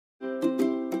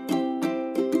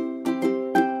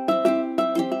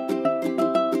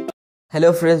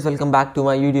Hello friends, welcome back to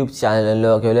my YouTube channel and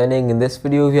look, you're learning. In this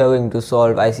video we are going to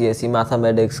solve ICSE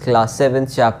Mathematics Class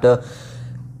 7th Chapter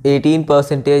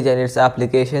 18% and its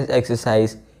applications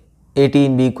exercise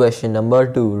 18B question number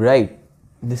 2, right?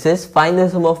 This is find the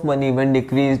sum of money when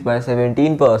decreased by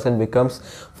 17% becomes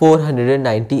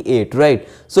 498, right?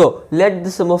 So let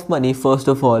the sum of money first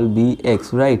of all be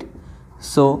x, right?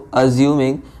 So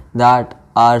assuming that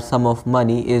our sum of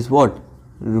money is what?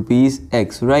 Rupees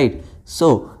x, right?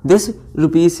 So this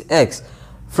rupees x,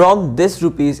 from this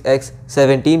rupees x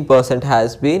 17%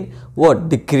 has been what?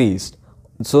 Decreased.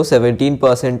 So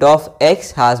 17% of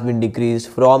x has been decreased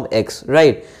from x,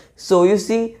 right? So you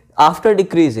see, after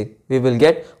decreasing we will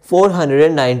get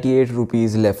 498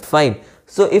 rupees left. Fine.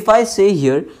 So if I say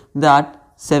here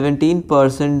that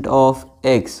 17% of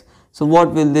x, so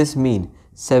what will this mean?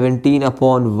 17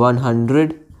 upon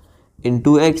 100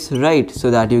 into x, right?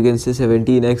 So that you can say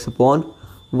 17x upon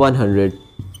 100.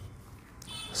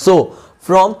 So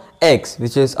from x,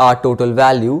 which is our total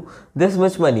value, this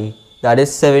much money, that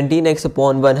is 17x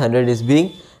upon 100, is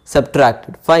being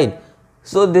subtracted. Fine.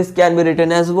 So this can be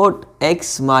written as what?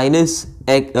 X minus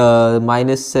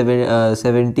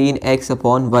 17x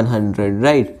upon 100,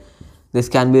 right? This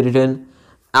can be written,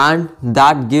 and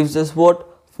that gives us what?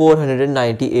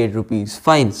 498 rupees.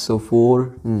 Fine. So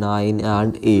 4, 9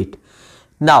 and 8.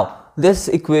 Now this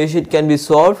equation can be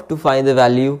solved to find the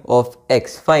value of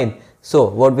x. Fine. So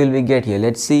what will we get here?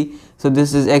 Let's see. So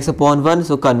this is x upon 1,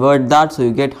 so convert that, so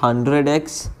you get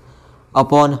 100x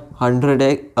upon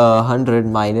 100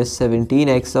 minus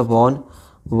 17x upon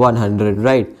 100,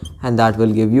 right? And that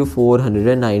will give you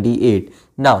 498.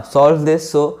 Now solve this.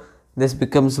 So this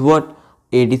becomes what?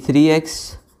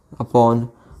 83x upon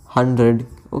 100,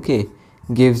 okay,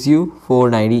 gives you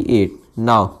 498.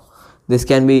 Now this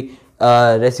can be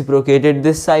reciprocated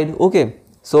this side, okay?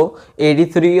 So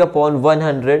 83 upon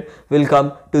 100 will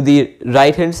come to the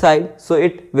right hand side, so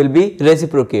it will be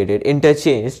reciprocated,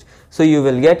 interchanged. So you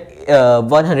will get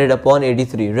 100 upon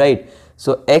 83, right?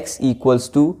 So x equals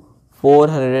to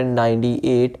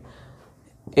 498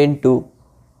 into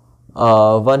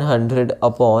 100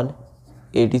 upon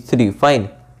 83.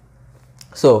 Fine.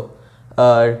 So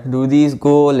do these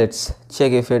go? Let's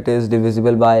check if it is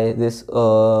divisible by this.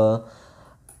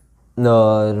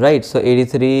 No, right? So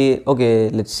 83, okay,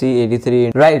 let's see,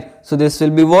 83, right? So this will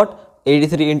be what?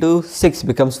 83 into 6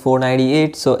 becomes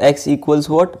 498. So x equals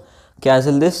what?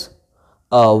 Cancel this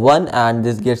 1 and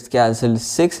this gets cancelled.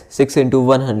 6 into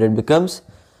 100 becomes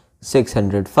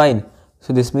 600. Fine.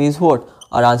 So this means what?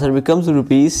 Our answer becomes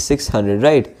rupees 600,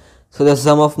 right? So the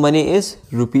sum of money is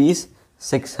rupees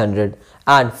 600.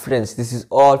 And friends, this is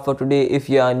all for today. If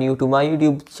you are new to my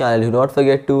YouTube channel, do not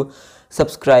forget to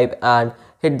subscribe and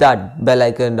hit that bell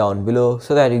icon down below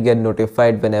so that you get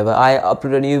notified whenever I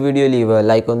upload a new video. Leave a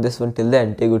like on this one. Till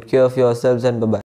then, take good care of yourselves and bye bye.